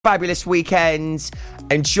Fabulous weekend.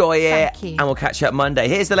 Enjoy it. Thank you. And we'll catch you up Monday.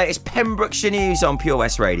 Here's the latest Pembrokeshire news on Pure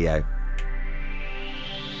West Radio.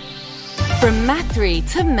 From Mathry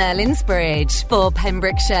to Merlin's Bridge for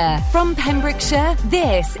Pembrokeshire. From Pembrokeshire,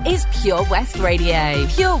 this is Pure West Radio.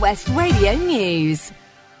 Pure West Radio News.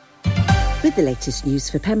 With the latest news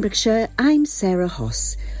for Pembrokeshire, I'm Sarah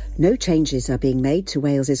Hoss. No changes are being made to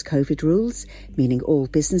Wales's COVID rules, meaning all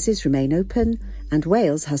businesses remain open, and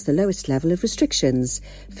Wales has the lowest level of restrictions.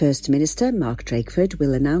 First Minister Mark Drakeford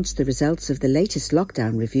will announce the results of the latest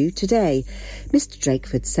lockdown review today. Mr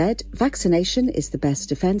Drakeford said, "Vaccination is the best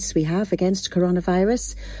defence we have against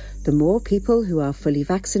coronavirus. The more people who are fully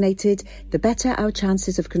vaccinated, the better our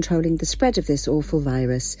chances of controlling the spread of this awful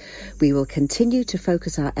virus. We will continue to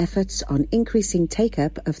focus our efforts on increasing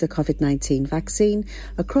take-up of the COVID-19 vaccine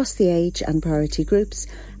across the age and priority groups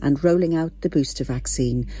and rolling out the booster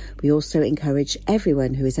vaccine. We also encourage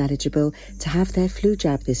everyone who is eligible to have their flu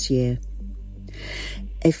jab this year."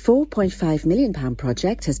 A £4.5 million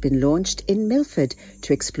project has been launched in Milford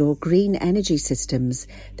to explore green energy systems.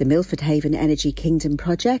 The Milford Haven Energy Kingdom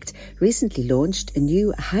project recently launched a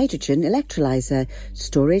new hydrogen electrolyser,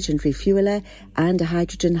 storage and refueller, and a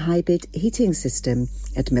hydrogen hybrid heating system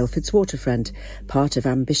at Milford's waterfront, part of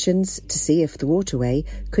ambitions to see if the waterway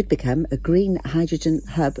could become a green hydrogen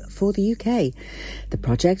hub for the UK. The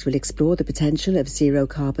project will explore the potential of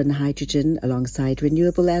zero-carbon hydrogen alongside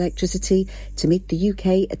renewable electricity to meet the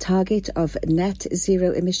UK a target of net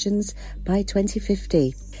zero emissions by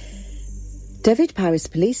 2050. Dyfed-Powys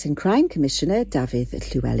Police and Crime Commissioner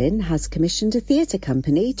David Llewellyn has commissioned a theatre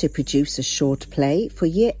company to produce a short play for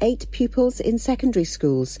Year 8 pupils in secondary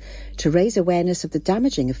schools to raise awareness of the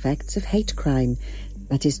damaging effects of hate crime.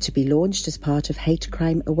 That is to be launched as part of Hate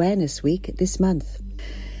Crime Awareness Week this month.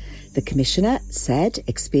 The Commissioner said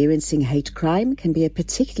experiencing hate crime can be a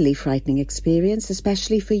particularly frightening experience,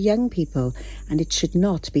 especially for young people, and it should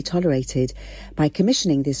not be tolerated. By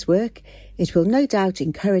commissioning this work, it will no doubt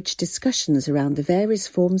encourage discussions around the various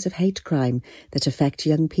forms of hate crime that affect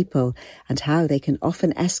young people and how they can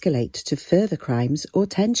often escalate to further crimes or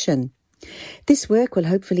tension. This work will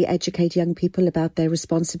hopefully educate young people about their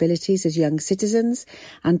responsibilities as young citizens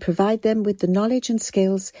and provide them with the knowledge and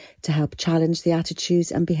skills to help challenge the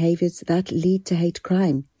attitudes and behaviours that lead to hate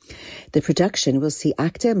crime. The production will see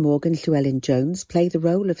actor Morgan Llewellyn-Jones play the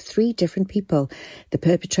role of 3 different people: the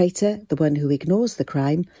perpetrator, the one who ignores the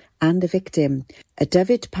crime, and the victim. A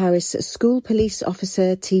Dyfed-Powys school police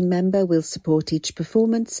officer team member will support each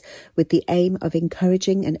performance with the aim of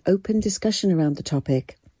encouraging an open discussion around the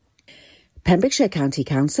topic. Pembrokeshire County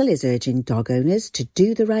Council is urging dog owners to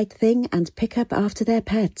do the right thing and pick up after their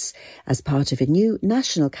pets as part of a new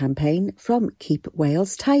national campaign from Keep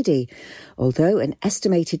Wales Tidy. Although an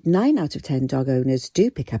estimated 9 out of 10 dog owners do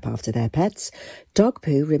pick up after their pets, dog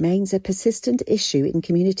poo remains a persistent issue in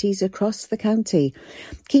communities across the county.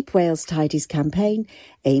 Keep Wales Tidy's campaign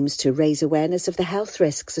aims to raise awareness of the health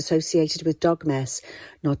risks associated with dog mess,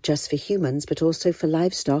 not just for humans but also for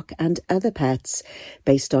livestock and other pets.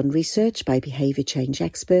 Based on research by behaviour change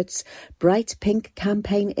experts, bright pink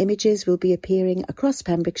campaign images will be appearing across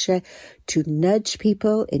Pembrokeshire to nudge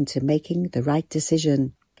people into making the right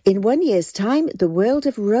decision. In 1 year's time, the world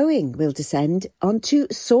of rowing will descend onto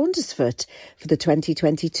Saundersfoot for the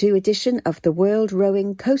 2022 edition of the World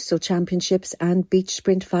Rowing Coastal Championships and Beach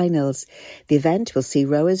Sprint Finals. The event will see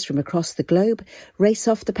rowers from across the globe race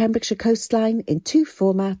off the Pembrokeshire coastline in 2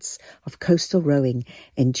 formats of coastal rowing,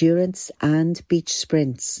 endurance and beach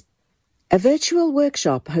sprints. A virtual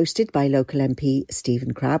workshop hosted by local MP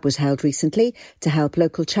Stephen Crabb was held recently to help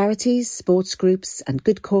local charities, sports groups and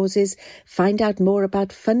good causes find out more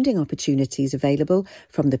about funding opportunities available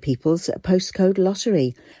from the People's Postcode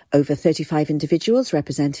Lottery. Over 35 individuals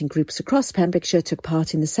representing groups across Pembrokeshire took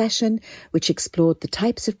part in the session, which explored the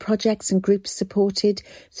types of projects and groups supported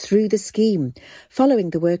through the scheme.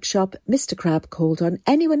 Following the workshop, Mr Crabb called on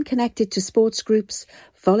anyone connected to sports groups,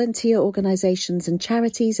 volunteer organisations and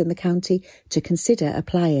charities in the county to consider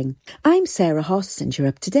applying. I'm Sarah Hoss and you're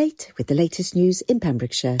up to date with the latest news in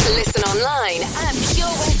Pembrokeshire. Listen online at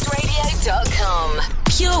purewestradio.com.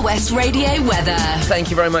 Pure West Radio weather.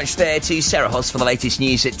 Thank you very much there to Sarah Hoss for the latest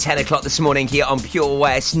news at 10 o'clock this morning here on Pure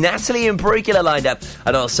West. Natalie and Brugula lined up,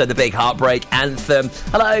 and also the big heartbreak anthem.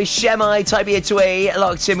 Hello, Shemai, Toby Ellis,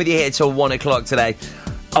 locked in with you here till 1 o'clock today.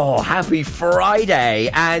 Oh, happy Friday.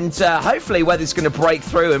 And hopefully weather's going to break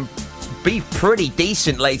through and be pretty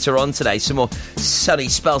decent later on today. Some more sunny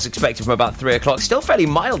spells expected from about 3 o'clock. Still fairly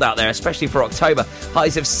mild out there, especially for October.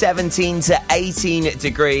 Highs of 17 to 18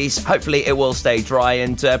 degrees. Hopefully it will stay dry,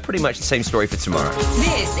 and pretty much the same story for tomorrow.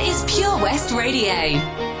 This is Pure West Radio.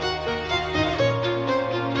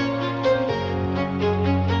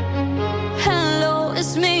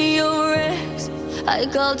 I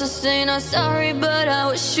called to say not sorry, but I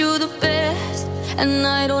wish you the best. And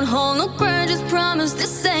I don't hold no grudges, promise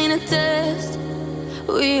this ain't a test.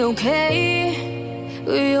 We okay,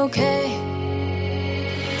 we okay.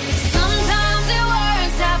 Sometimes it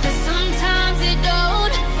works out, but sometimes it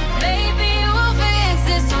don't. Maybe we'll fix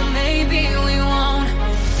this, or maybe we won't.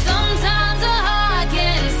 Sometimes a heart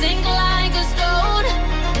can sink like a stone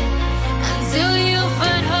until you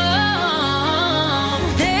find home.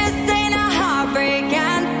 This ain't a heartbreak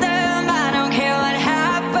anthem. I don't care what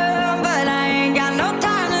happened, but I ain't got no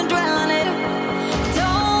time to dwell on it.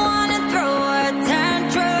 Don't wanna throw a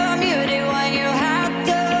tantrum. You did what you had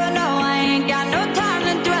to. No, I ain't got no time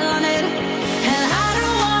to dwell on it. And I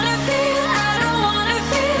don't wanna feel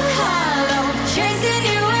hollow. Chasing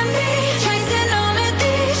you and me, chasing all of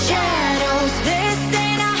these shadows. This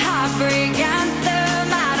ain't a heartbreak anthem.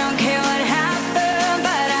 I don't care what happened,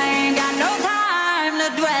 but I ain't got no time to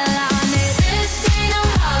dwell on it. This ain't a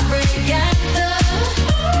heartbreak anthem.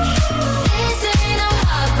 This ain't a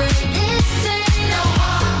heartbreak. This ain't no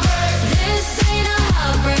heartbreak. This ain't a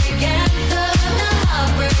heartbreak anthem. A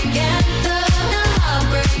heartbreak anthem. A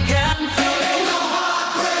heartbreak anthem.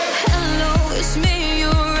 Hello, it's me,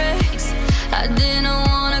 your ex. I didn't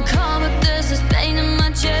wanna call, but there's this pain in my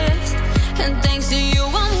chest. And thanks to you,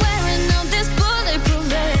 I'm wearing out this bulletproof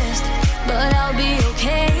vest. But I'll be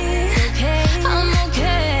okay. I'm okay.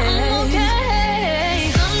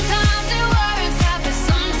 Sometimes it works out, but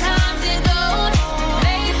sometimes it don't.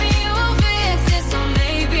 Maybe we'll fix this, or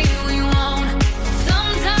maybe we won't.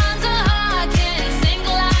 Sometimes a heart can sink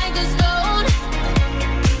like a stone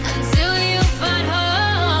until you find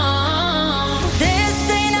home. This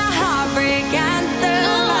ain't a heartbreak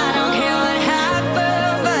anthem. I don't care what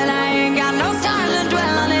happened, but I ain't got no time to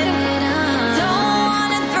dwell on it. Don't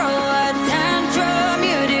wanna throw a tantrum.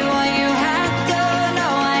 You did what you had to. No,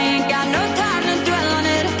 I ain't got no time to dwell on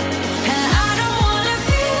it. And I don't wanna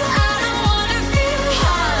feel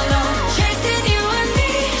hollow. Chasing you and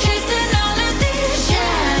me, chasing all of these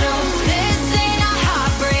shadows. This ain't a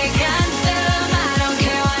heartbreak anthem. I don't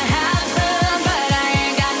care what happened, but I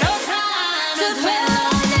ain't got no time to dwell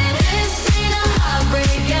on it. This ain't a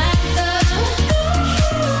heartbreak anthem.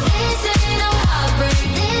 This ain't no heartbreak.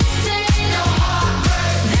 This ain't no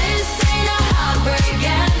heartbreak. This ain't a heartbreak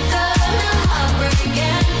anthem. A heartbreak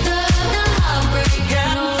anthem. A heartbreak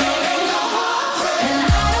anthem. And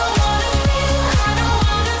I don't wanna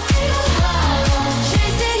feel hollow.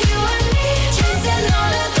 Chasing you and me, chasing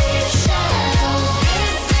all of these shadows.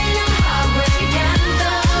 This ain't a heartbreak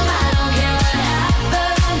anthem. I don't care what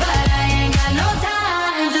happened, but I ain't got no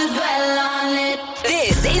time to dwell on it.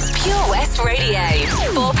 This is Pure West Radio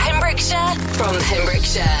for Pembrokeshire from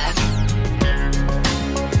Pembrokeshire.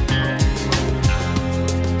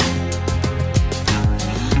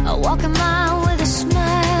 I walk a mile with a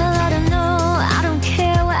smile. I don't know, I don't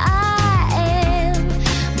care where I am,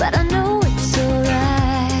 but I know it's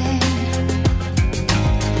alright.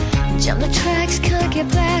 Jump the tracks, can't get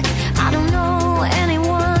back. I don't know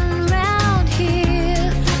anyone round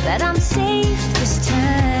here, but I'm safe this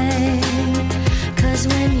time. 'Cause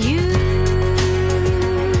when you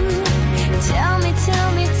tell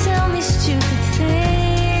me stupid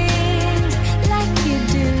things like you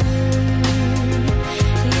do,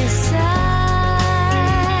 yes, I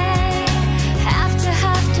have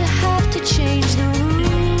to change the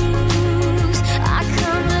rules. I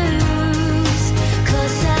can't lose,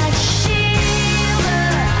 'cause I shiver,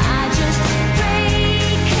 I just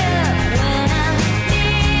break up when I'm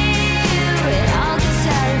near you. It all gets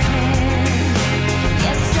out of hand.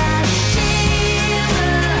 Yes, I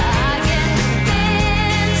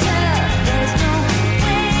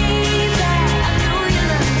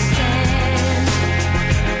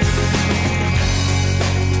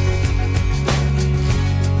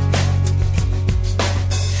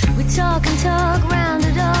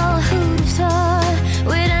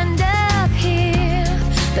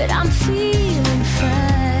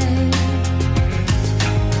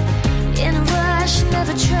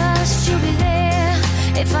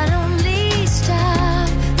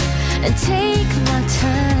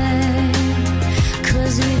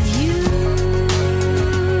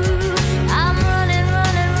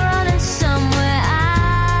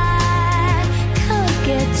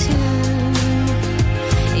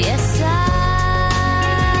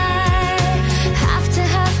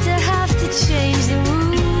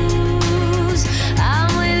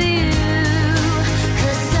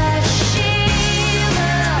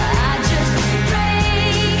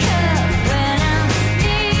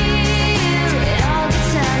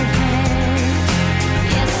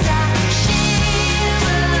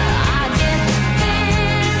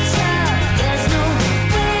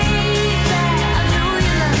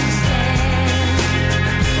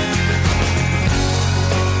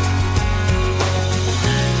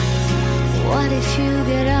What if you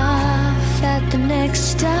get off at the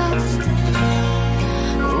next stop?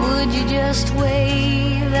 Would you just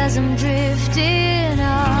wave as I'm drifting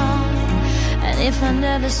off? And if I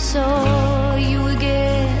never saw you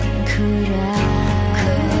again, could I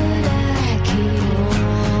keep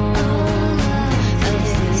all of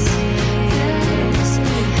this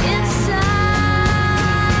inside?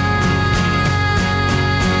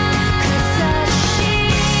 'Cause I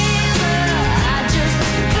shiver, I just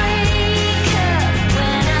break up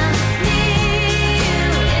when I'm near you.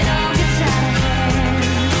 It all gets out of hand.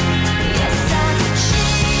 Yes, I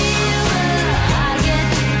shiver, I get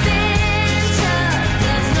this tough.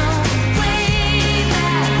 There's no way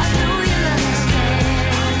back. I know you'll understand.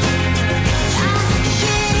 I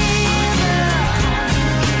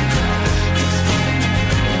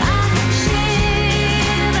shiver, I shiver.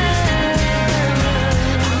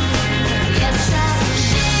 Yes, I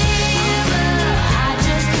shiver, I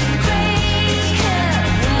just break up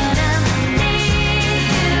when I'm near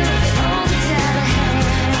you. It all gets out of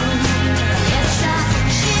hand. Yes, I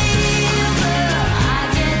shiver, I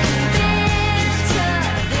get bitter.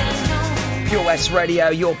 There's no Pure West Radio,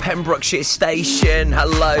 your Pembrokeshire station.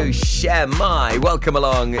 Hello, Shemai. Welcome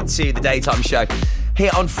along to the daytime show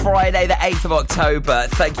here on Friday, the 8th of October.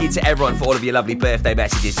 Thank you to everyone for all of your lovely birthday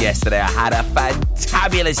messages yesterday. I had a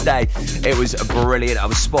fantabulous day. It was brilliant. I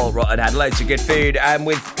was spoiled rotten, had loads of good food and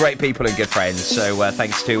with great people and good friends. So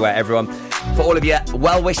thanks to everyone for all of your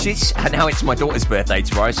well wishes. And now it's my daughter's birthday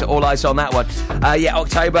tomorrow, so all eyes on that one.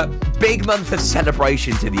 October, big month of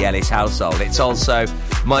celebrations in the Ellis household. It's also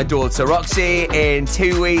my daughter Roxy in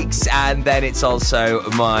 2 weeks, and then it's also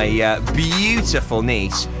my beautiful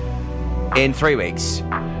niece in 3 weeks.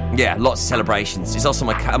 Yeah, lots of celebrations. It's also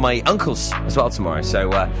my uncle's as well tomorrow. So,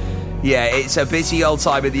 it's a busy old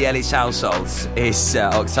time in the Ellis household. It's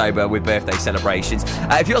October with birthday celebrations.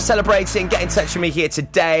 If you're celebrating, get in touch with me here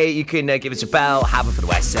today. You can give us a bell. Have for the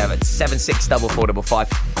West 764455.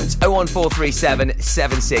 It's 01437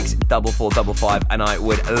 764455, and I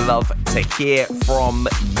would love to hear from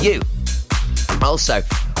you. Also,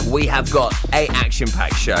 we have got a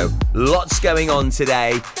action-packed show. Lots going on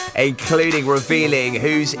today, including revealing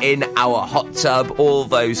who's in our hot tub. All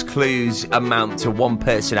those clues amount to one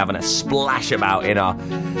person having a splash about in our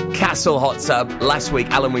Castle hot tub. Last week,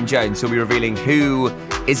 Alan Wynne-Jones will be revealing who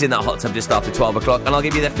is in that hot tub just after 12 o'clock. And I'll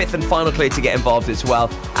give you the fifth and final clue to get involved as well.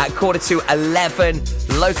 At 11:15,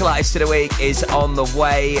 Local Artist of the Week is on the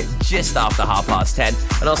way just after 10:30.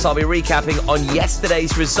 And also, I'll be recapping on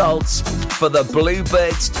yesterday's results for the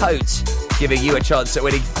Bluebirds Tote, giving you a chance at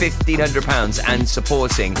winning £1,500 and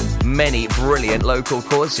supporting many brilliant local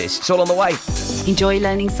causes. It's all on the way. Enjoy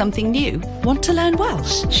learning something new? Want to learn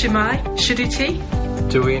Welsh? Shemai, Shuduti?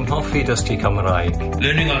 Dwi'n hoffi dysgu Cymraeg.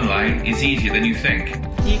 Learning online is easier than you think.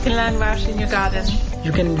 You can learn Welsh in your garden.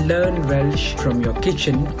 You can learn Welsh from your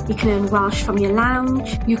kitchen. You can learn Welsh from your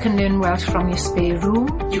lounge. You can learn Welsh from your spare room.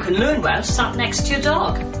 You can learn Welsh sat next to your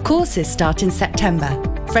dog. Courses start in September.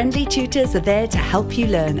 Friendly tutors are there to help you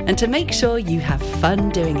learn and to make sure you have fun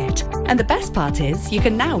doing it. And the best part is, you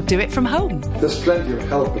can now do it from home. There's plenty of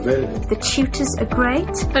help available. The tutors are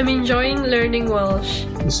great. I'm enjoying learning Welsh.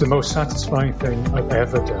 It's the most satisfying thing I've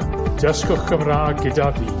ever done. Dysgwch Cymraeg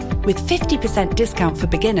gyda fi. With 50% discount for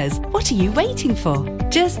beginners, what are you waiting for?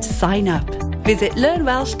 Just sign up. Visit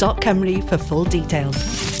learnwelsh.cymru for full details.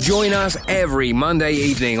 Join us every Monday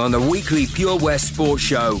evening on the weekly Pure West Sports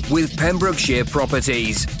Show with Pembrokeshire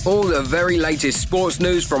Properties. All the very latest sports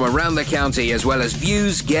news from around the county, as well as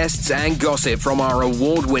views, guests and gossip from our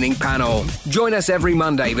award-winning panel. Join us every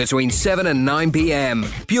Monday between 7 and 9 p.m.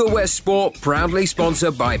 Pure West Sport, proudly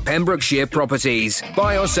sponsored by Pembrokeshire Properties.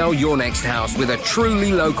 Buy or sell your next house with a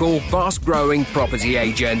truly local, fast-growing property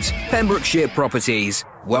agent. Pembrokeshire Properties.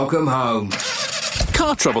 Welcome home.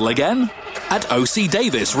 Car trouble again? At OC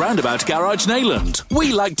Davis Roundabout Garage Neyland,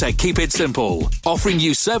 we like to keep it simple, offering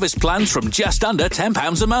you service plans from just under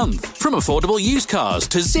 £10 a month, from affordable used cars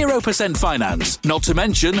to 0% finance, not to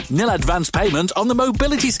mention nil advance payment on the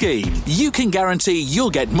mobility scheme. You can guarantee you'll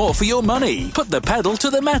get more for your money. Put the pedal to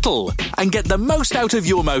the metal and get the most out of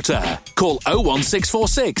your motor. Call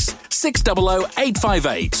 01646 600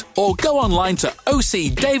 858 or go online to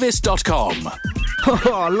ocdavis.com.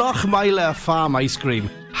 Oh, Lochmeyler Farm Ice Cream.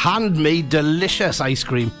 Handmade delicious ice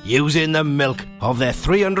cream using the milk of their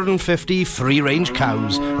 350 free-range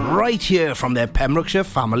cows right here from their Pembrokeshire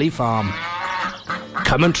family farm.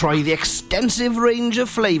 Come and try the extensive range of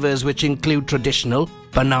flavours which include traditional,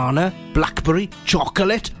 banana, blackberry,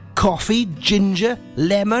 chocolate, coffee, ginger,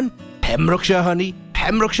 lemon, Pembrokeshire honey,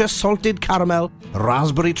 Pembrokeshire salted caramel,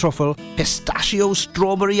 raspberry truffle, pistachio,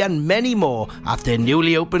 strawberry and many more at their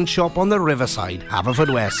newly opened shop on the Riverside,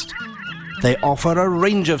 Haverfordwest. They offer a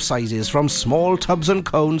range of sizes from small tubs and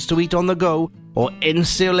cones to eat on the go or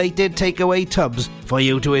insulated takeaway tubs for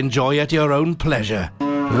you to enjoy at your own pleasure.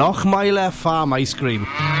 Lochmeyler Farm Ice Cream.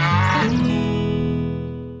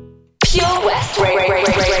 Pure West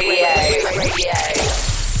Radio.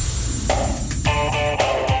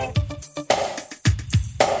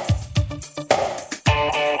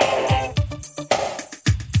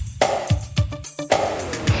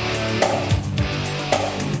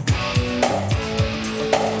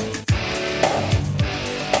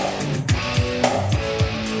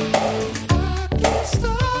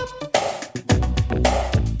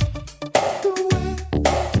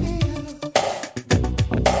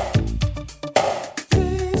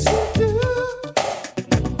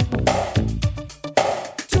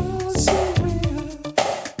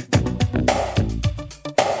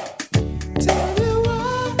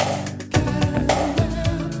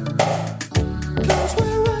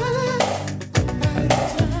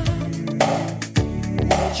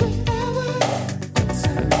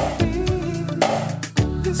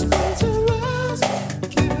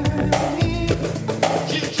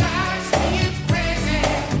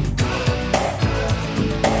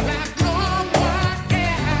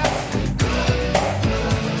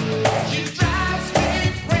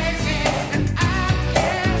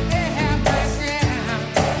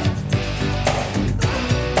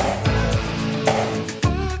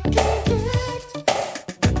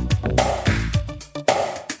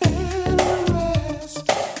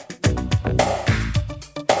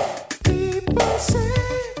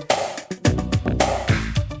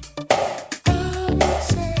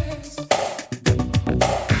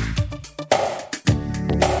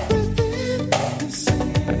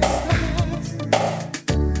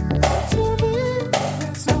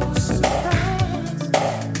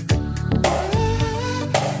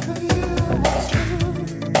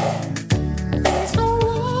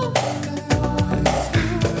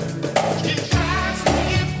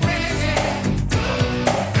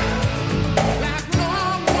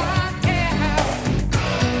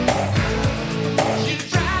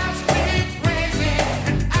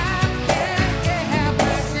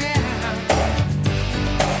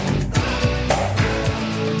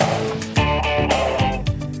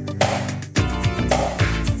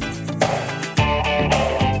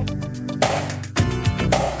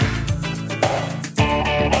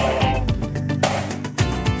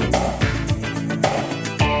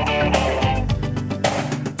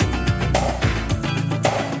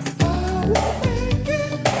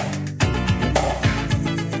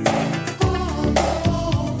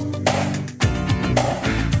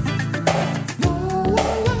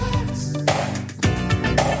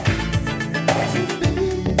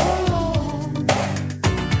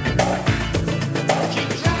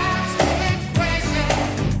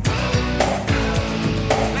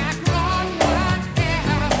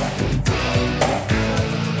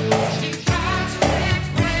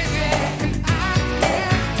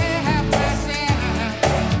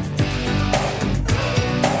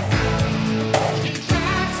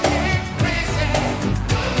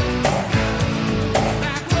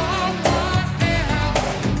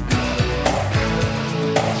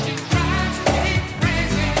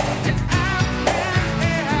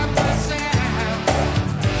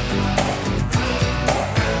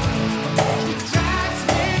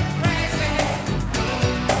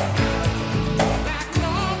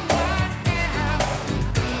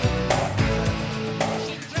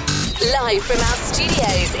 Live from our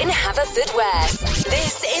studios in Haverfordwest,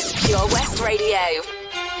 this is Pure West Radio.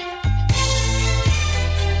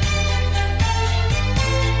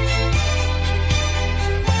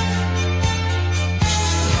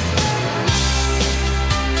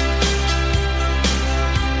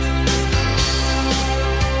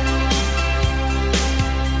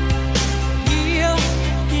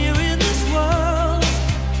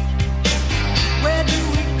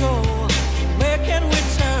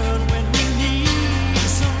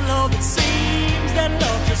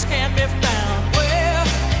 Can't be found. Well,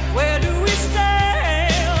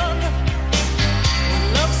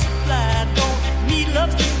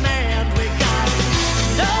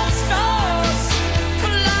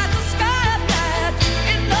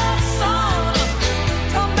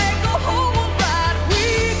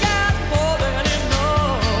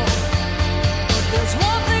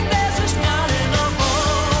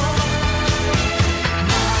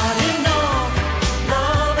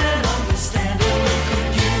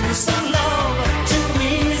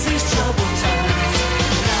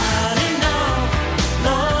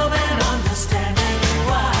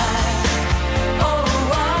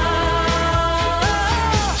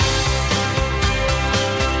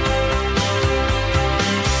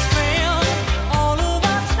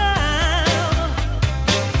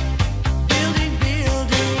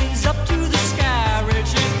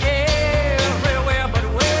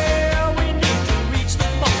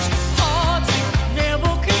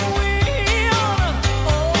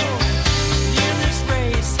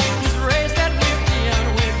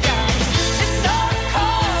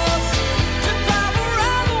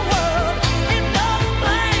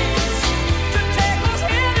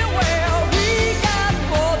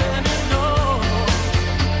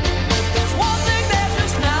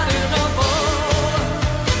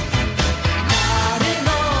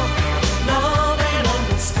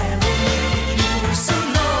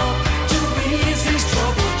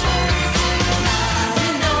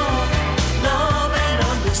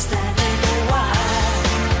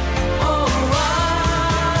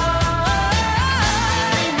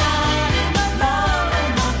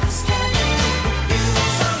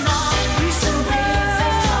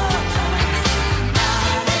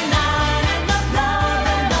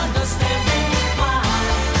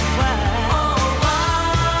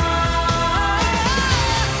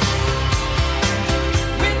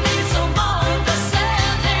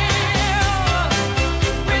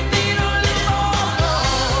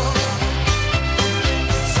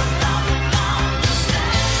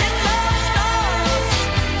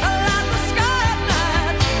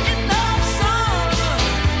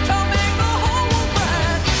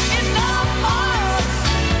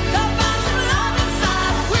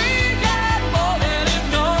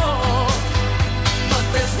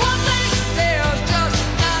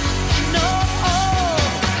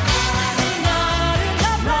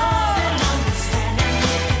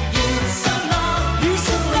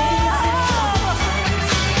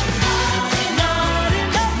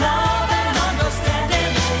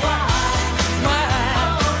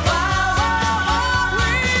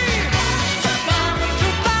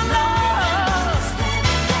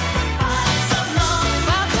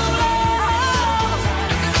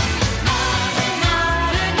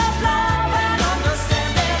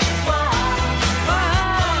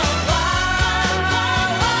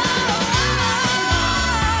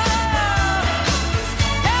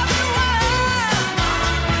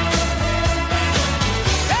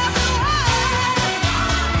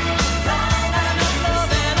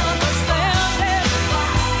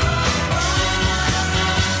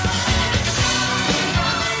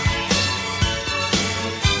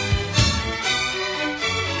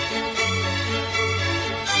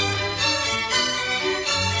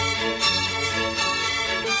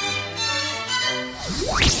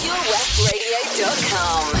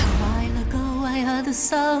 PureWest.com. A while ago I heard the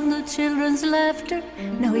sound of children's laughter.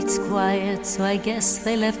 Now it's quiet, so I guess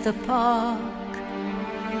they left the park.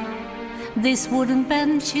 This wooden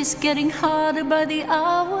bench is getting harder by the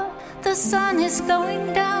hour. The sun is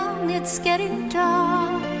going down, it's getting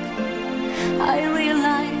dark. I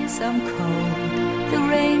realize I'm cold, the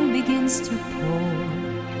rain begins to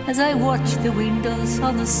pour as I watch the windows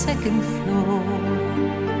on the second floor.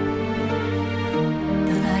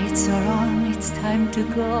 The lights are on, it's time to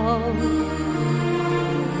go.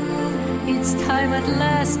 It's time at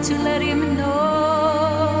last to let him know.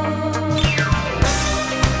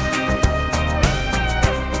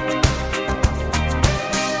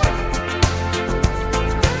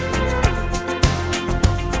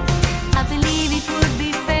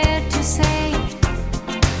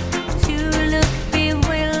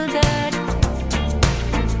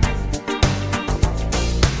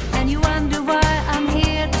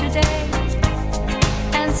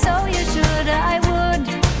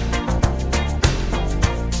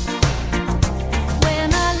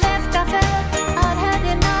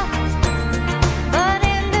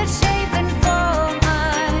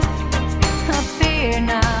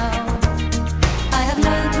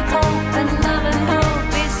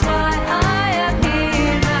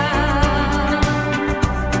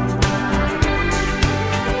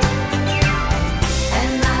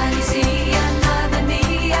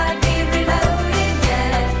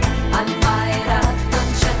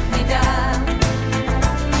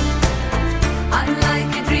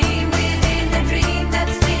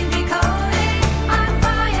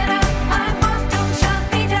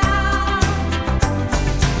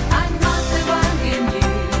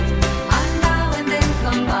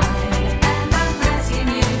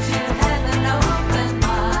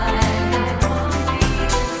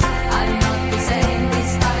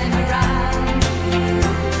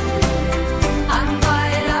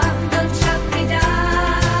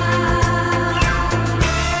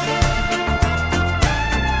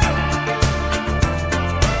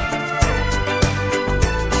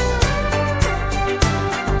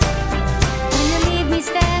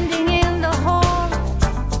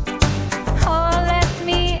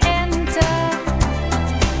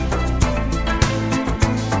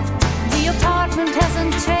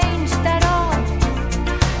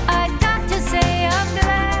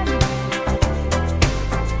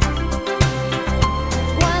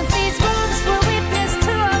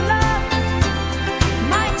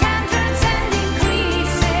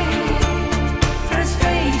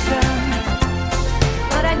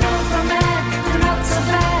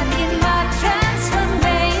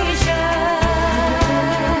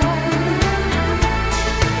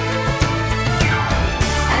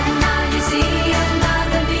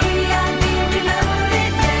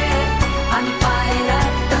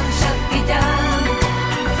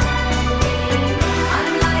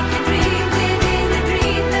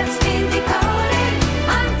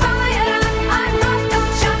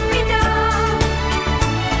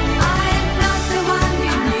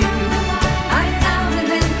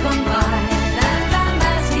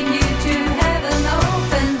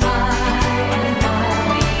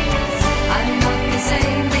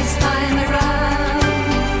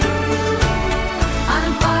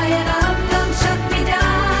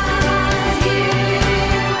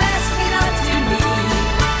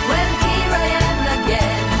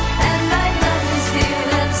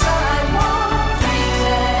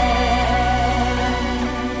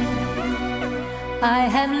 I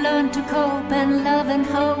have learned to cope, and love and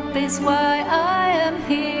hope is why I am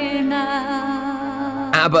here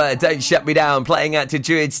now. ABBA, Don't Shut Me Down, playing out to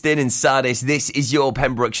Druidston and Sardis. This is your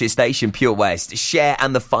Pembrokeshire station, Pure West. Cher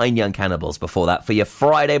and the Fine Young Cannibals before that for your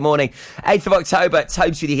Friday morning. 8th of October,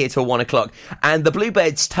 Tobes with you here till 1 o'clock. And the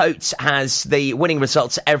Bluebirds Totes has the winning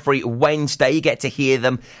results every Wednesday. You get to hear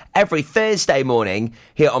them every Thursday morning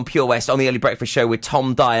here on Pure West on the Early Breakfast Show with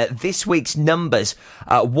Tom Dyer. This week's numbers,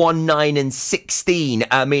 1, 9 and 16,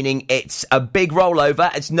 meaning it's a big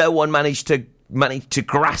rollover as no one managed to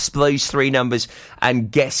grasp those three numbers and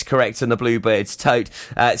guess correct on the Bluebirds Tote.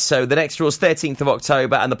 So the next draw is 13th of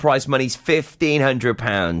October and the prize money's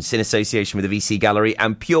 £1,500 in association with the VC Gallery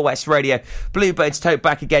and Pure West Radio. Bluebirds Tote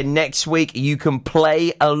back again next week. You can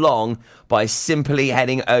play along by simply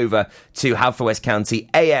heading over to Haverfordwest County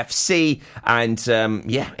AFC and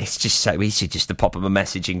it's just so easy just to pop them a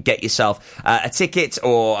message and get yourself a ticket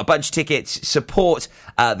or a bunch of tickets. Support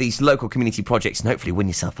these local community projects and hopefully win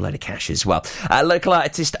yourself a load of cash as well. Local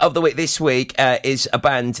artist of the week this week is is a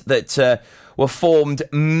band that were formed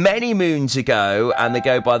many moons ago, and they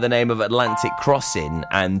go by the name of Atlantic Crossing.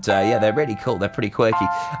 And they're really cool. They're pretty quirky,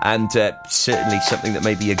 and certainly something that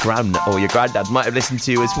maybe your gran or your granddad might have listened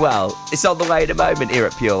to as well. It's on the way in a moment here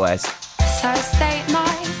at Pure West. Thursday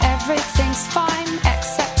night, everything's fine,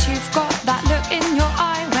 except you've got that look in your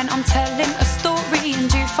eye when I'm telling a story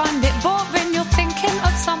and you find it boring. You're thinking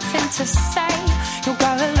of something to say, you'll go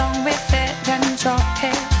along with it, then drop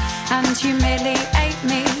it and humiliate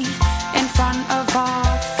me in front of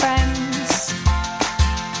our friends.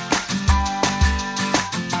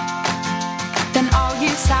 Then I'll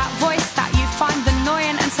use that voice that you find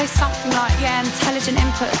annoying and say something like, yeah, intelligent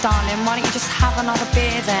input, darling, why don't you just have another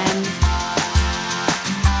beer then?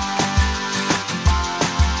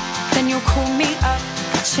 Then you'll call me up,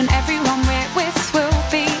 and everyone we're with will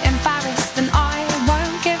be embarrassed, and I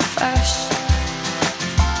won't give a sh.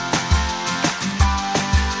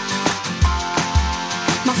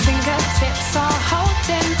 My fingertips are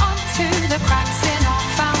holding onto the cracks in our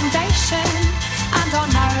foundation, and I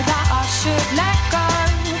know that I should let go,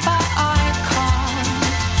 but I can't.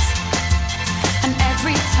 And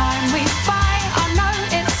every time we fight, I know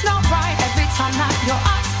it's not right. Every time that you're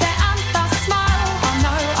upset and I smile, I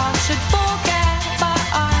know I should forget, but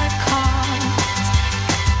I can't.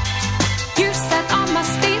 You said I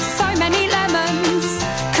must eat so many lemons,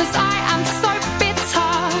 'cause I am so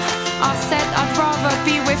bitter. I said I'd rather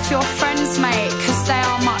be with your friends, mate, 'cause they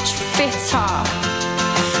are much fitter.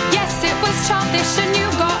 Yes, it was childish and you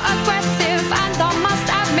got aggressive, and I must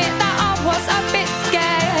admit that I was a bit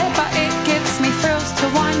scared, but it gives me thrills to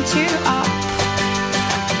wind you up.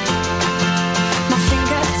 My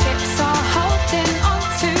fingertips are holding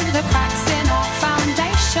onto the cracks in our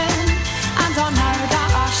foundation, and I know that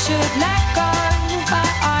I should let go,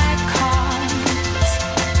 but I can't.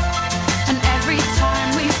 And every time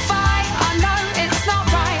we fight, I know it's not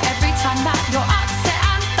right. Every time that you're upset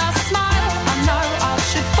and I smile, I know I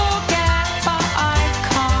should forget, but I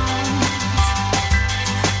can't.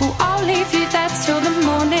 Well, I'll leave you there till the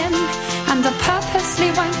morning, and I purposely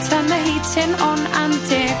won't turn the heating on. And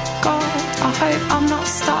dear God, I hope I'm not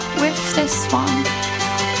stuck with this one.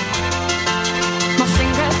 My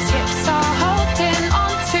fingertips are holding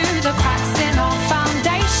onto the cracks in our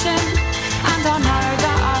foundation, and I know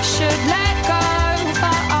that I should let go,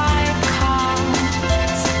 but I can't.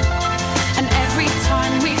 And every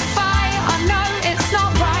time we fight, I know it's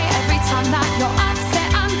not right. Every time that you're upset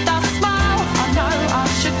and I smile, I know I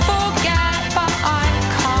should forget, but I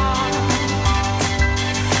can't.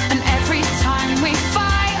 And every time we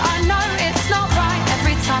fight, I know it's not right.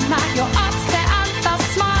 Every time that you're upset and I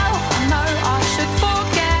smile, I know I should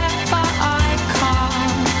forget, but I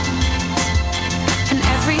can't. And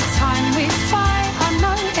every time we fight, I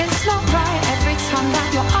know it's not right. Every time that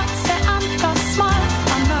you're upset and I smile,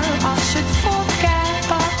 I know I should forget,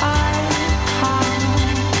 but I can't.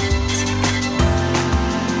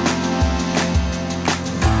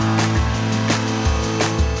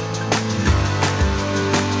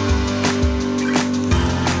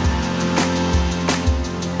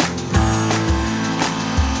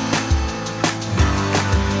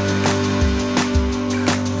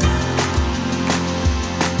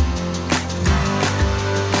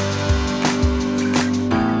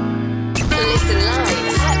 Listen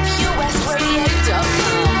live at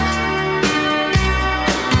purewestradio.com.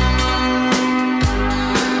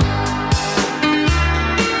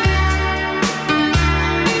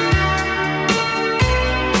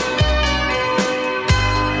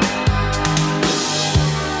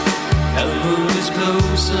 Heaven is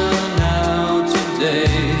closer now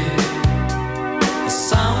today. The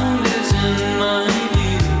sound is in my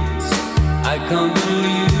ears. I can't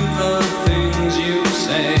believe the things you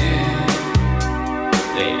say.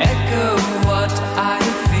 They echo what I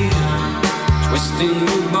feel, twisting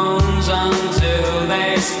the bones until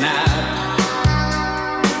they snap.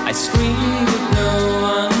 I scream but no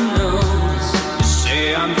one knows. You say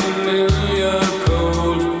I'm familiar,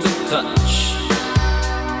 cold to touch,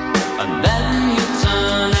 and then you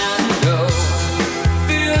turn and go.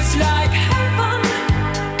 Feels like heaven.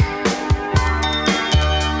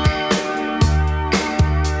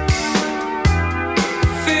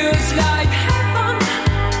 Feels like heaven.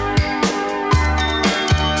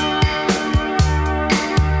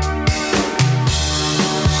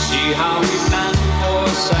 See how we plan for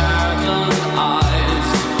Saturn.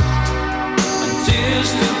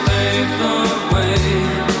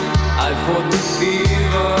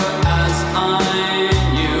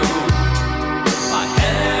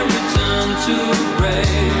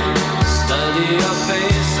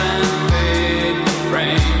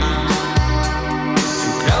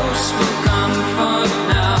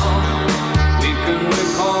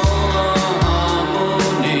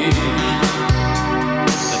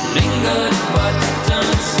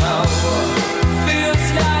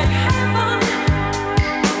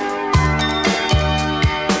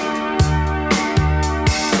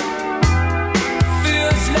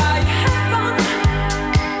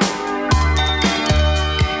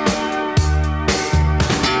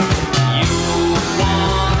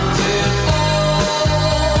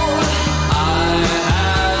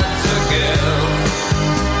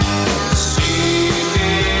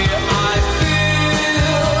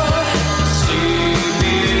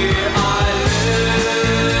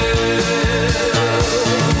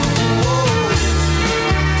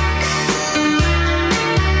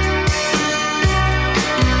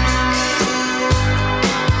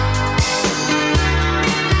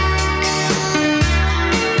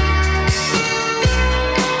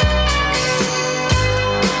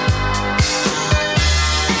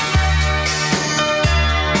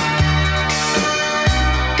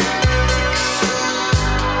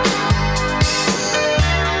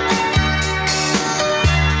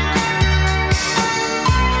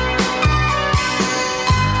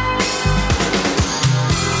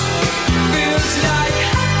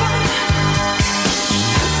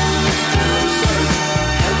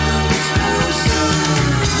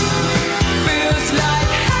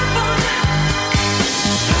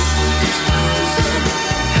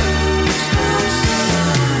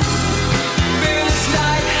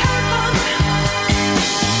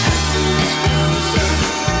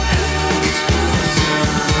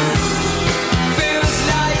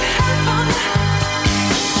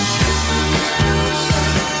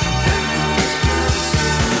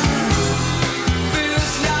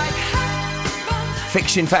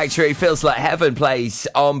 Action Factory, Feels Like Heaven plays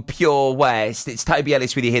on Pure West. It's Toby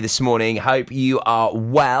Ellis with you here this morning. Hope you are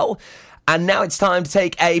well. And now it's time to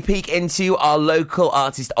take a peek into our local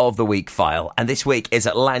artist of the week file. And this week is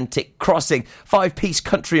Atlantic Crossing, 5-piece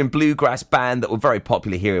country and bluegrass band that were very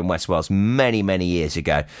popular here in West Wales many, many years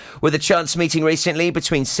ago. With a chance meeting recently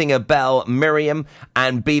between singer Belle Miriam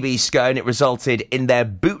and BB Scone, it resulted in their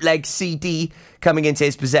bootleg CD coming into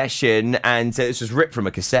his possession, and this was ripped from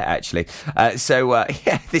a cassette, actually.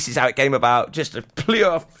 This is how it came about, just a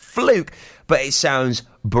pure fluke, but it sounds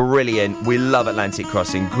brilliant. We love Atlantic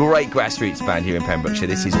Crossing. Great grassroots band here in Pembrokeshire.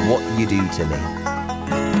 This is What You Do to Me.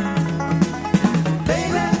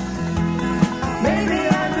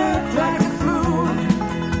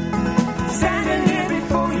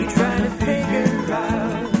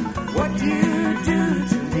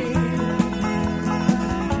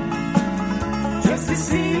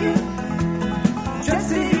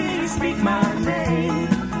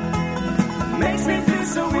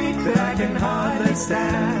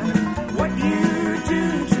 Understand what you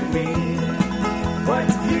do to me. What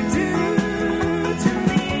you do to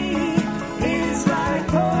me is like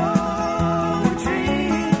poetry.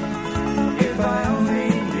 If I only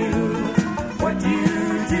knew what you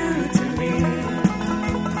do to me.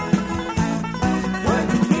 What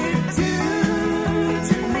you do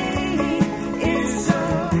to me is so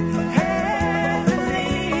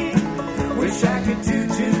heavenly. Wish I could do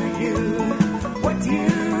to you what you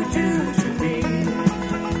do to me.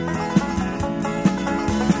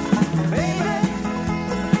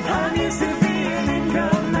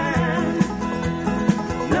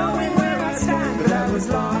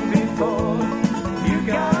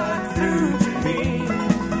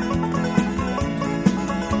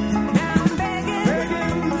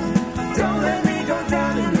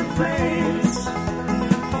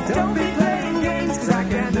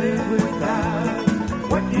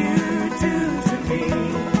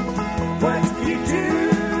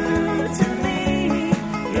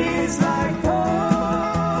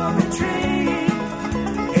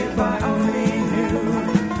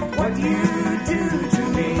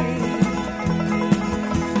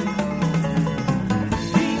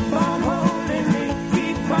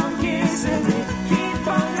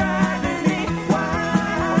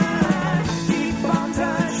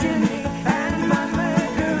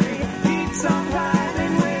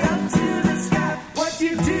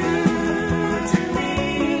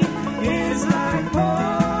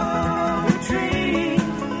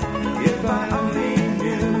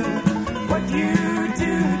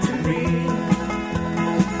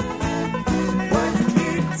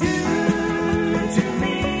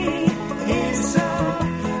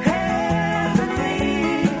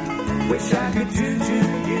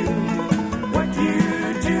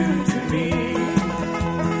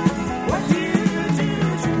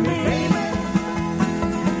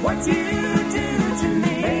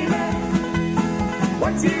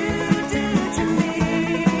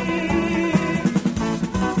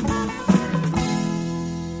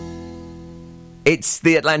 It's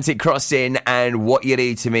the Atlantic Crossing and What You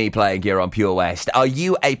Do to Me playing here on Pure West. Are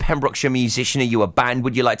you a Pembrokeshire musician? Are you a band?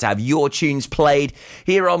 Would you like to have your tunes played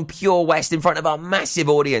here on Pure West in front of our massive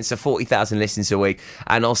audience of 40,000 listens a week?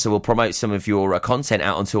 And also we'll promote some of your content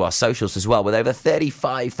out onto our socials as well with over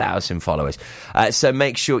 35,000 followers. So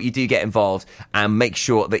make sure you do get involved and make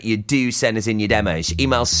sure that you do send us in your demos.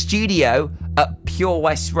 Email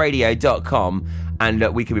studio@purewestradio.com. And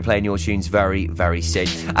we could be playing your tunes very, very soon.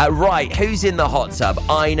 Right, who's in the hot tub?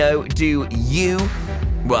 I know, do you?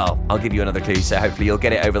 Well, I'll give you another clue, so hopefully you'll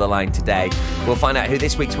get it over the line today. We'll find out who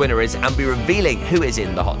this week's winner is and be revealing who is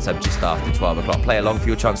in the hot tub just after 12 o'clock. Play along for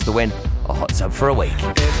your chance to win a hot tub for a week.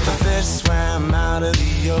 If the fish swam out of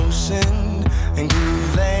the ocean and grew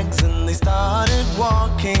legs and they started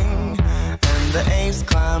walking, and the apes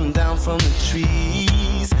climbed down from the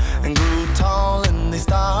trees and grew tall and they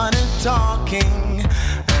started talking,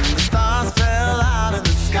 and the stars fell out of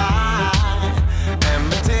the sky and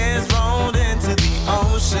my tears rolled into the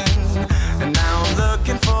ocean, and now I'm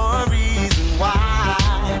looking for a reason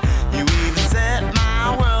why you even set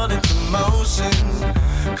my world into motion.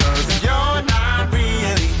 'Cause if you're not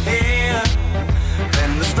really here,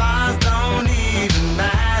 then the stars don't even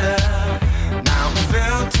matter. Now I'm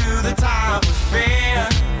filled to the top with fear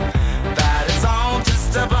that it's all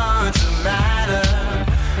just a bunch of matter.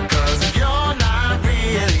 'Cause if you're not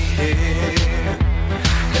really here,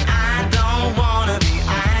 then I don't wanna be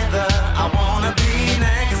either. I wanna be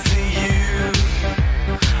next to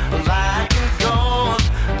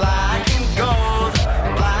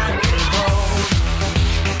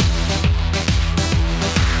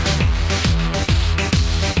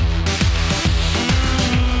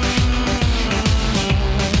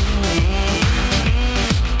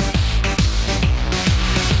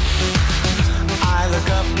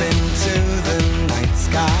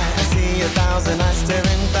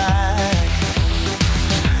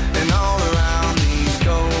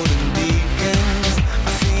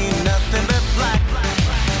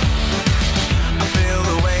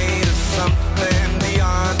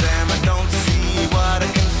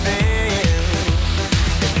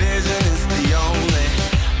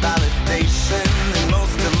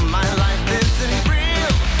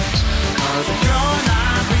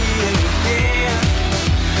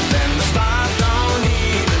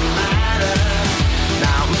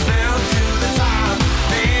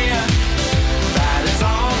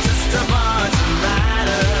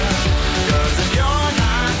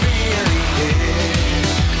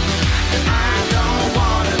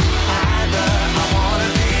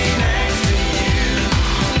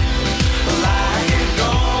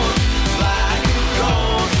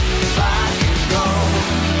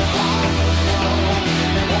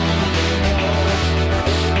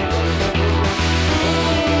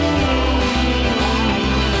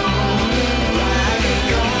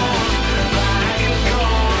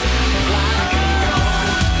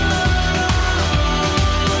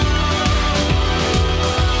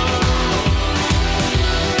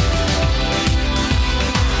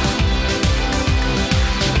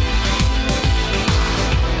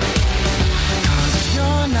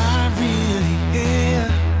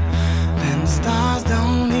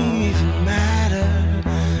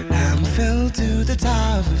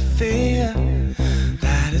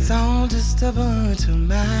stubborn to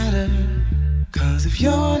matter. 'Cause if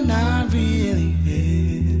you're not really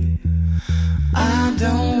here, I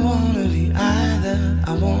don't wanna be either.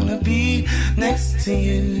 I wanna be next to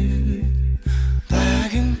you.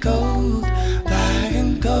 Black and gold, black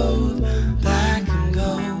and gold, black and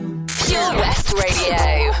gold. Pure West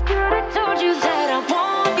Radio. I told you that I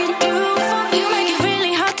wanted you. You make it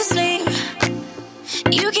really hard to sleep.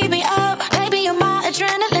 You keep me up, baby, you're my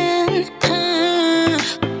adrenaline.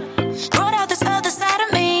 Brought out this other side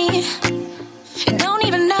of me. You don't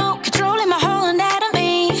even know, controlling my whole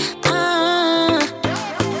anatomy.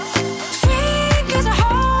 Fingers are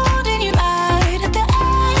holding you right at the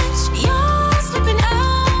edge. You're slipping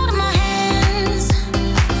out of my hands.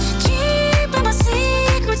 Keeping my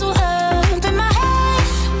secrets all up in my head.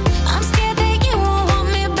 I'm scared that you won't want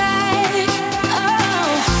me back.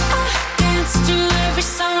 Oh, I dance to every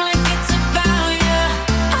song like it's about you.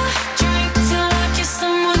 I drink till I kiss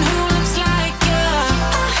someone who looks like you. I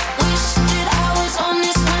wish that I was on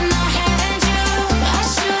this when I had you. I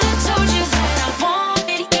should have told you that I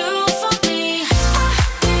wanted you for me. I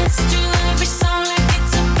dance to every song like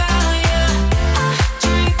it's about you. I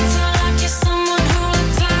drink till I kiss someone who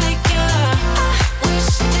looks like you. I wish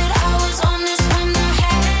that I was on this when I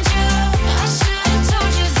had you. I should have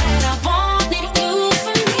told you that I wanted you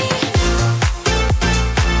for me.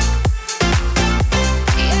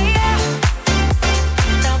 Yeah, yeah.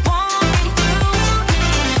 That I wanted you for me.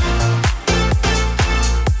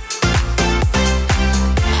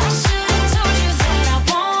 I should have told you that I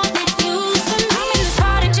wanted you for me. I'm in this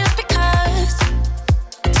party just because.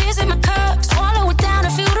 Tears in my cup, swallow it down, I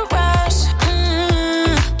feel the rush.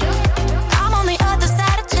 I'm on the other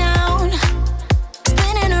side of town,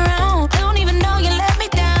 spinning around, don't even know you let me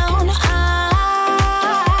down.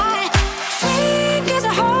 Fingers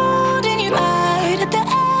are holding you right at the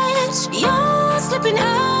edge. You're slipping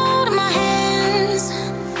out of my hands.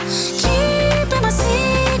 Keeping my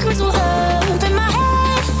secrets all up in my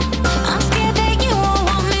head. I'm scared that you won't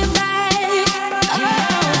want me back. Oh, I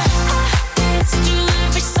dance to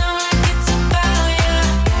every song like it's about you.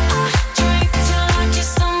 I drink till I kiss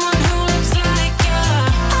someone who looks like you.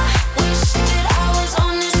 I wish that I was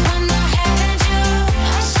on this when I had you.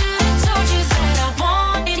 I should have told you that I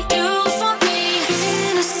wanted you for me.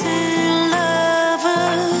 Innocent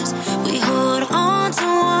lovers, we hold on to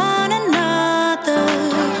one another.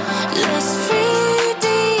 Let's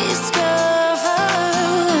rediscover.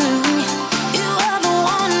 You are the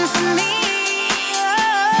one for me. I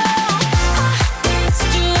dance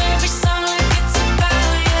to every song like it's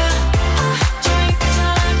about you. I drink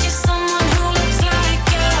till I kiss someone who looks like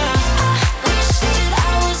you. I wish that I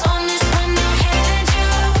was on this when I had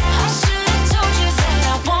you. I should have told you that I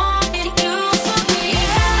wanted you for me.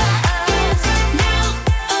 Dance now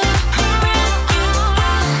around you.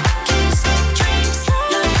 Kiss, dreams,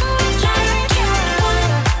 look like you.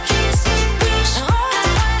 One kiss, wish I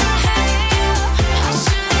had you. I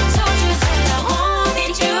should have told you that I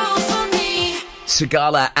wanted you for me.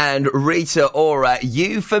 Sigala and Rita Ora,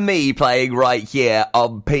 You For Me, playing right here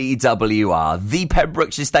on PWR, the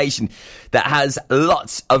Pembrokeshire station that has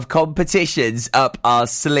lots of competitions up our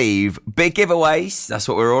sleeve. Big giveaways, that's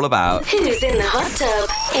what we're all about. Who's in the hot tub?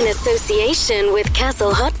 In association with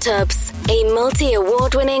Castle Hot Tubs, a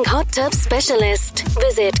multi-award-winning hot tub specialist.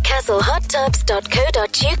 Visit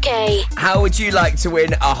castlehottubs.co.uk. How would you like to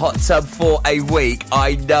win a hot tub for a week?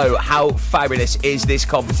 I know, how fabulous is this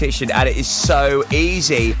competition, and it is so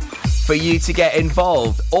easy for you to get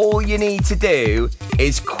involved. All you need to do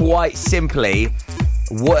is quite simply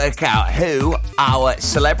work out who our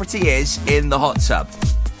celebrity is in the hot tub.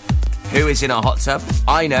 Who is in our hot tub?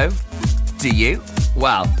 I know. Do you?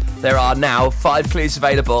 Well, there are now 5 clues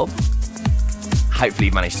available. Hopefully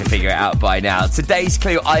you've managed to figure it out by now. Today's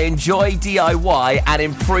clue: I enjoy DIY and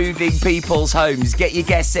improving people's homes. Get your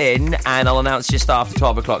guess in, and I'll announce just after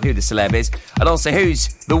 12 o'clock who the celeb is, and also who's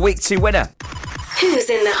the Week 2 winner. Who's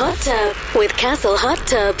in the hot tub with Castle Hot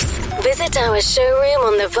Tubs? Visit our showroom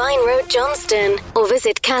on the Vine Road, Johnston, or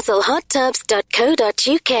visit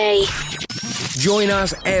castlehottubs.co.uk. Join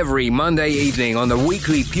us every Monday evening on the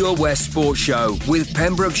weekly Pure West Sports Show with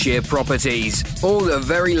Pembrokeshire Properties. All the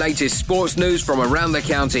very latest sports news from around the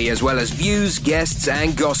county, as well as views, guests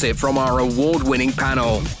and gossip from our award-winning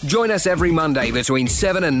panel. Join us every Monday between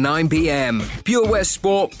 7 and 9 p.m. Pure West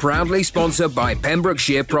Sport, proudly sponsored by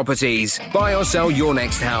Pembrokeshire Properties. Buy or sell your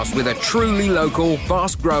next house with a truly local,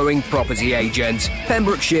 fast-growing property agent.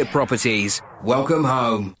 Pembrokeshire Properties. Welcome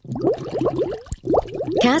home.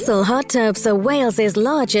 Castle Hot Tubs are Wales's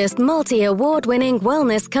largest multi-award-winning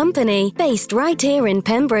wellness company, based right here in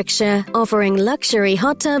Pembrokeshire, offering luxury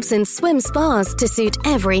hot tubs and swim spas to suit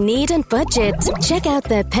every need and budget. Check out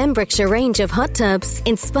their Pembrokeshire range of hot tubs,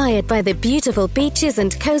 inspired by the beautiful beaches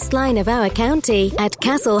and coastline of our county, at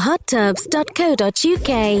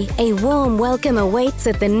castlehottubs.co.uk. A warm welcome awaits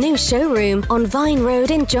at the new showroom on Vine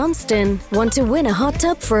Road in Johnston. Want to win a hot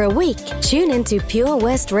tub for a week? Tune into Pure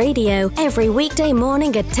West Radio every weekday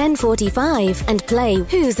morning at 10:45 and play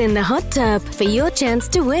Who's in the Hot Tub for your chance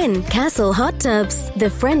to win. Castle Hot Tubs, the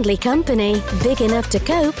friendly company, big enough to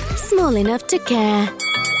cope, small enough to care.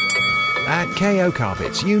 At KO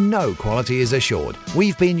Carpets, you know quality is assured.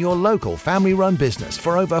 We've been your local family-run business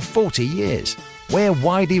for over 40 years. We're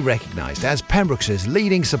widely recognised as Pembrokeshire's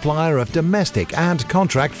leading supplier of domestic and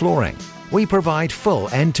contract flooring. We provide full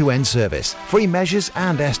end-to-end service, free measures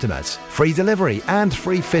and estimates, free delivery and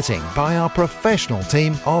free fitting by our professional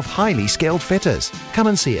team of highly skilled fitters. Come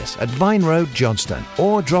and see us at Vine Road, Johnston,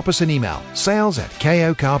 or drop us an email,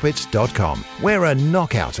 sales@kocarpets.com. We're a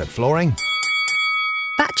knockout at flooring.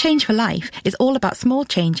 That Change for Life is all about small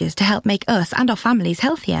changes to help make us and our families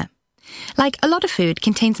healthier. Like, a lot of food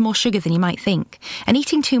contains more sugar than you might think, and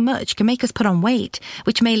eating too much can make us put on weight,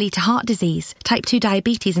 which may lead to heart disease, type 2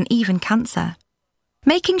 diabetes and even cancer.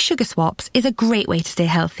 Making sugar swaps is a great way to stay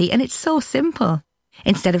healthy, and it's so simple.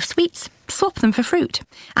 Instead of sweets, swap them for fruit.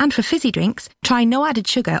 And for fizzy drinks, try no added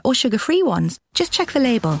sugar or sugar-free ones. Just check the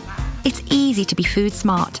label. It's easy to be food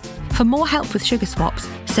smart. For more help with sugar swaps,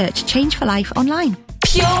 search Change for Life online.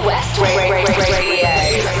 Pure West Radio.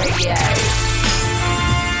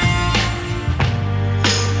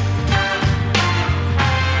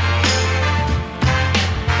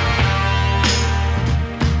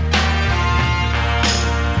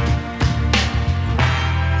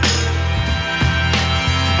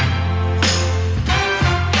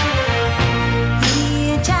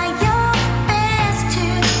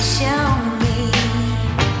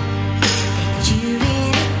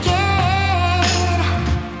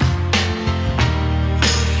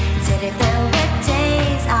 If there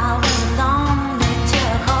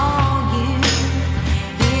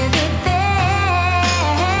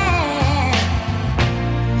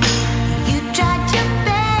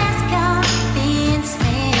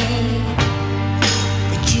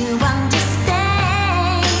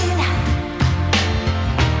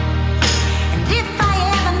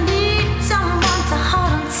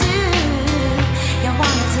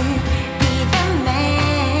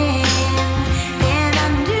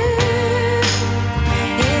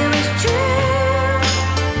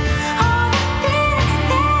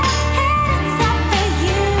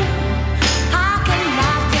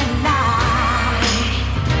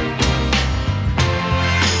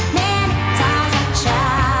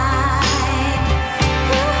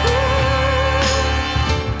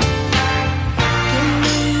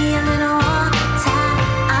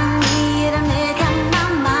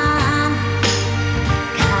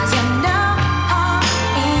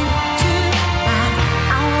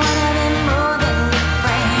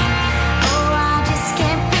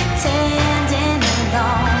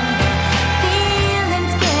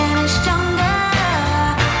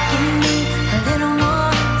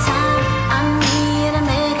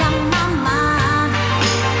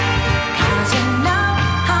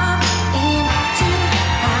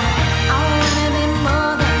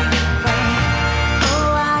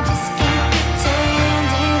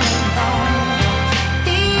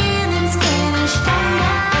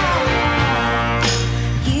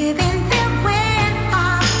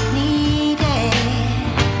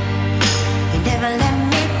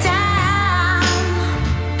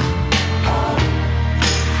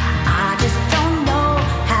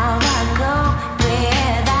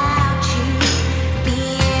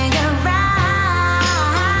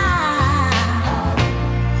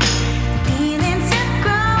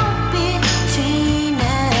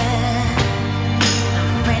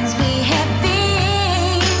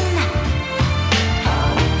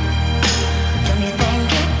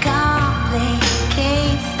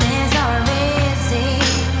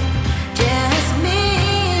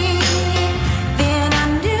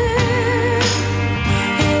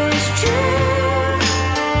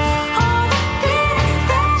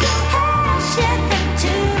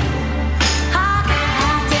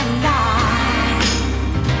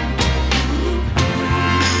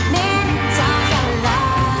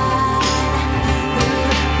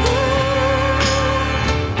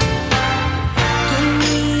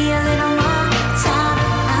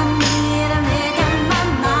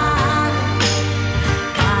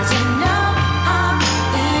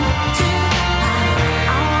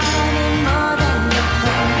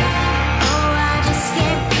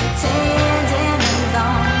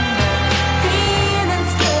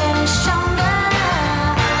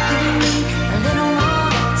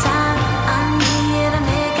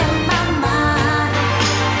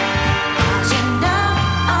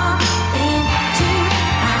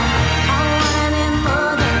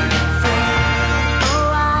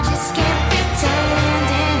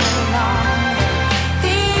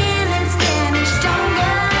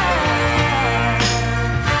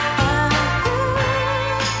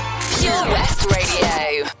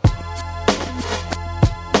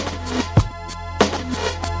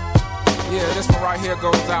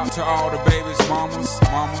out to all the babies, mamas.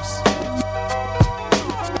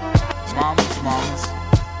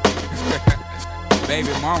 Baby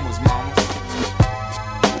mamas.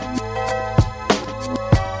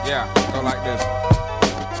 Yeah, go like this.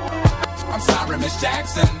 I'm sorry, Miss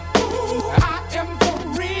Jackson. Ooh, I am for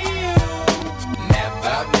real.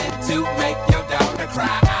 Never meant to make your daughter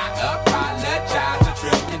cry. I apologize a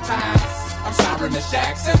trillion times. I'm sorry, Miss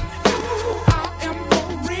Jackson. Ooh, I am for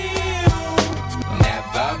real.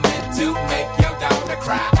 Never meant to make your daughter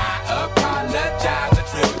cry. I apologize a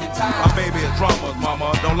trillion times. My baby is drama,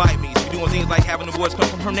 mama. Don't like me. She doing things like having the boys come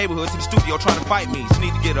from her neighborhood to the studio trying to fight me. She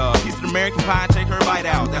need to get a piece of American pie and take her bite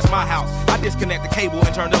out. That's my house. I disconnect the cable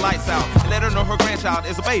and turn the lights out and let her know her grandchild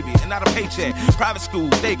is a baby and not a paycheck. Private school,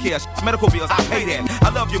 daycare, medical bills, I pay that. I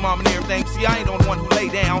love your mom and everything. See, I ain't the only one who lay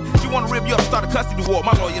down. She wanna rip you up, start a custody war.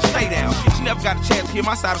 My lawyer, stay down. She never got a chance to hear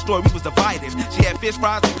my side of the story. We was divided. She had fish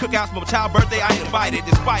fries and cookouts for my child's birthday. I ain't invited.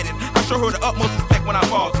 Despite it, I show her the utmost respect when I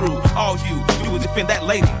fall through. All you do is defend that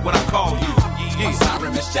lady when I call you. Yeah. I'm sorry,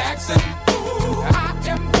 Miss Jackson. Ooh, I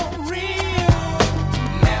am for real.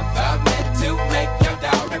 Never meant to make your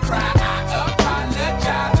daughter cry. I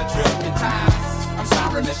apologize a trillion times. I'm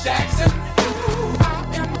sorry, Miss Jackson. Ooh, I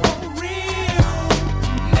am for real.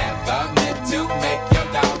 Never meant to make your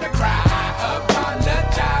daughter cry. I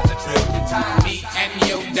apologize a trillion times. Me and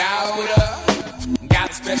your daughter got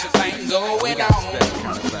a special thing going on.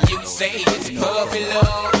 You say it's puppy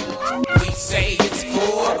love. We say it's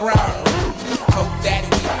full grown. Hope that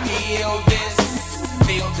we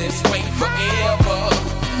feel this way forever.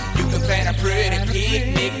 You can plan a pretty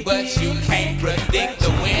picnic, but you can't predict the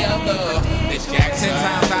weather. Miss Jackson, 10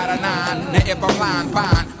 times out of 9. Now if I'm lying,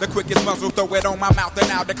 fine. The quickest muzzle, throw it on my mouth and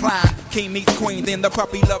I'll decline. King meets queen, then the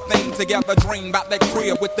puppy love thing. Together dream about that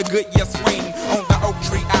crib with the good year swing. On the oak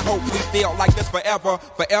tree, I hope we feel like this forever.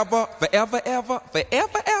 Forever.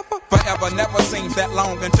 Forever never seems that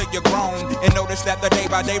long until you're grown. And notice that the day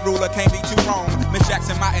by day ruler can't be too wrong. Miss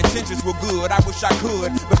Jackson, my intentions were good. I wish I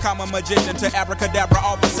could become a magician to abracadabra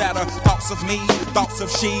all the sadder. Thoughts of me, thoughts of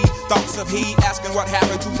she, thoughts of he. Asking what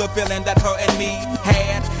happened to the feeling that her and me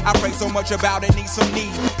had. I pray so much about it, need some knee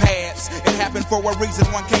pads. It happened for a reason,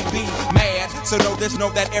 one can't be mad. So know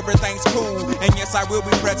that everything's cool. And yes, I will be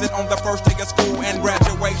present on the first day of school and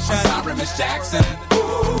graduation. I'm sorry, Miss Jackson.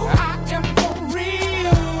 Ooh, I am for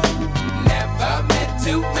real. Never meant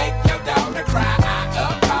to make your daughter cry. I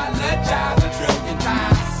apologize a trillion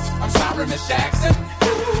times. I'm sorry, Miss Jackson.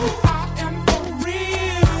 Ooh, I am for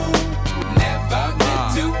real. Never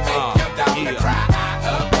meant to make your daughter cry. I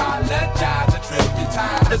apologize a trillion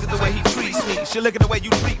times. Look at the way he treats me. She look at the way you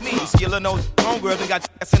treat me. See, your little homegirl done got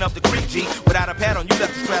sent up the creek, G. Without a pad on, you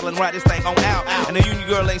left the straddle and ride this thing on out. And the union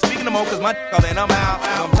girl ain't speaking no more, cause my all and I'm out.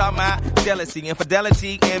 I'm talking about jealousy,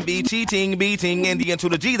 infidelity, envy, cheating, beating, and the N to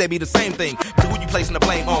the G, they be the same thing. But who you placing the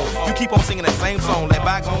blame on? You keep on singing that same song. Let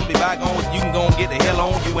bygones be bygones. You can go and get the hell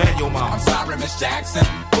on you and your mom. I'm sorry, Miss Jackson.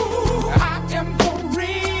 Ooh, I am for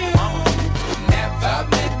real. Never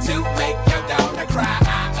meant to make your daughter cry.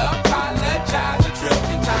 I apologize a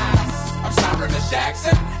trillion times. I'm sorry, Miss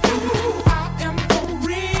Jackson. Ooh, I am for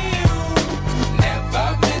real.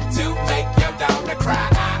 Never meant to make your daughter cry.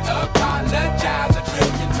 I apologize a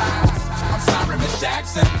trillion times. I'm sorry, Miss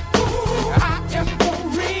Jackson. Ooh, I am for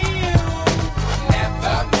real.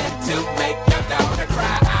 Never meant to make your daughter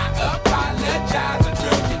cry. I apologize a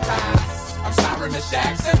trillion times. I'm sorry, Miss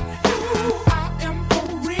Jackson. Ooh, I am for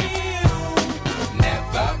real.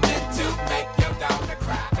 Never meant to make your daughter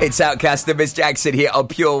cry. It's Outcast and Miss Jackson here on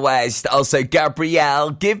Pure West. Also,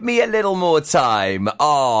 Gabrielle, Give Me a Little More Time.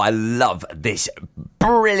 Oh, I love this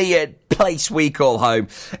brilliant place we call home.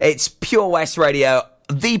 It's Pure West Radio,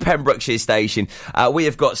 the Pembrokeshire station. We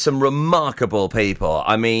have got some remarkable people.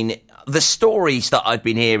 I mean, the stories that I've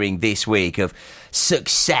been hearing this week of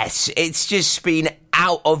success, it's just been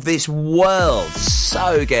out of this world.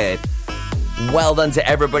 So good. Well done to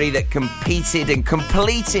everybody that competed and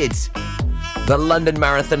completed the London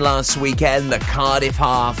Marathon last weekend, the Cardiff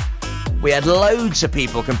Half. We had loads of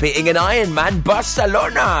people competing in Ironman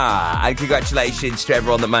Barcelona. And congratulations to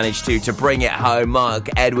everyone that managed to bring it home. Mark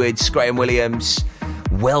Edwards, Graham Williams,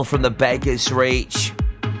 Will from the Beggars Reach.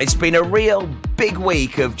 It's been a real big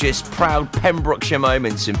week of just proud Pembrokeshire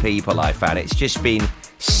moments and people, I found. It's just been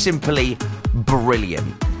simply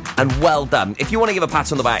brilliant. And well done. If you want to give a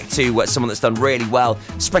pat on the back to someone that's done really well,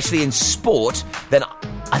 especially in sport, then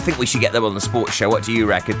I think we should get them on the sports show. What do you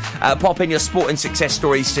reckon? Pop in your sport and success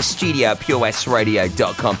stories to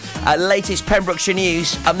studio@purewestradio.com. Latest Pembrokeshire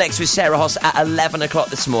news up next with Sarah Hoss at 11 o'clock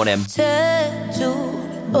this morning.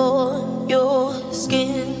 Tattooed on your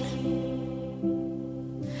skin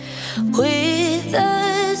with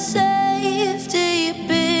a safety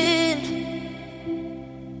pin.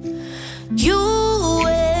 You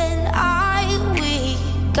and I, we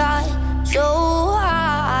got so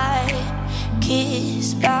high,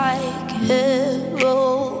 kissed like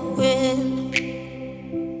heroin.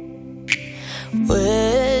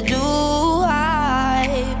 Where do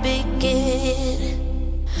I begin?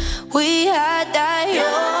 We had that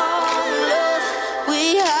young love, we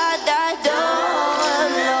had that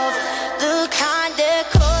dumb love, the kind that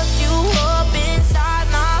cut you up inside.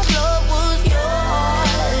 My blood was your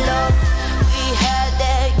love. We had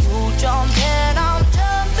that you jump and I'm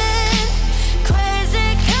jumping, crazy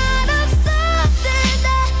kind of something,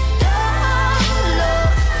 that dumb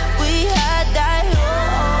love. We had that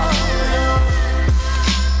young love,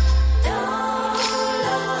 dumb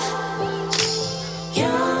love,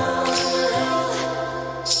 young love,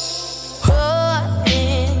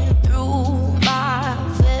 running through my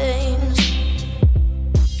veins.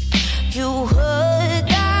 You heard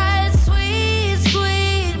that sweet,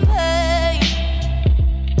 sweet pain.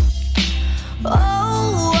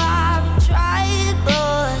 Oh, I've tried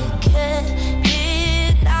but can't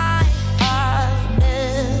deny I've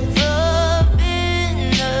never been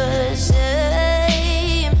the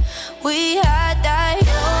same. We had that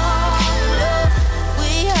young love,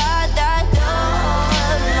 we had that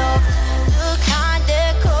dumb love, the kind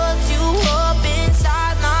that cuts you up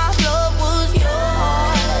inside. My blood was your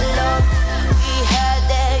love. We had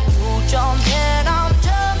that you jump and I'm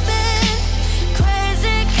jumping,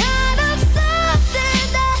 crazy kind of something,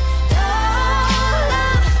 that dumb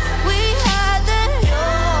love. We had that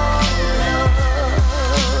young love,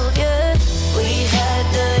 yeah. We had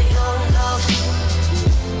the young love,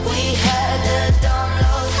 we had the dumb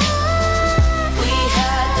love, we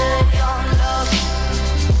had the young love,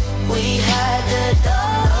 we had the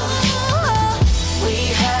dumb love, we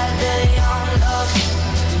had the young love,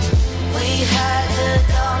 we had the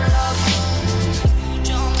dumb love. You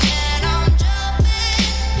jump and I'm jumping,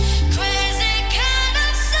 crazy kind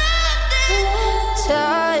of something,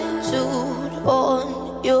 tattooed on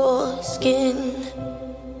your skin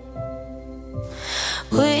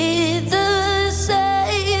with the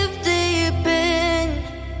safety pin.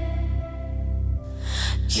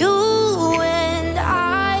 You and I,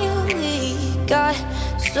 we got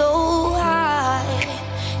so high,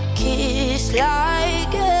 kissed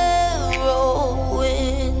like heroin.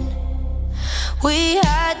 We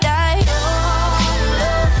had that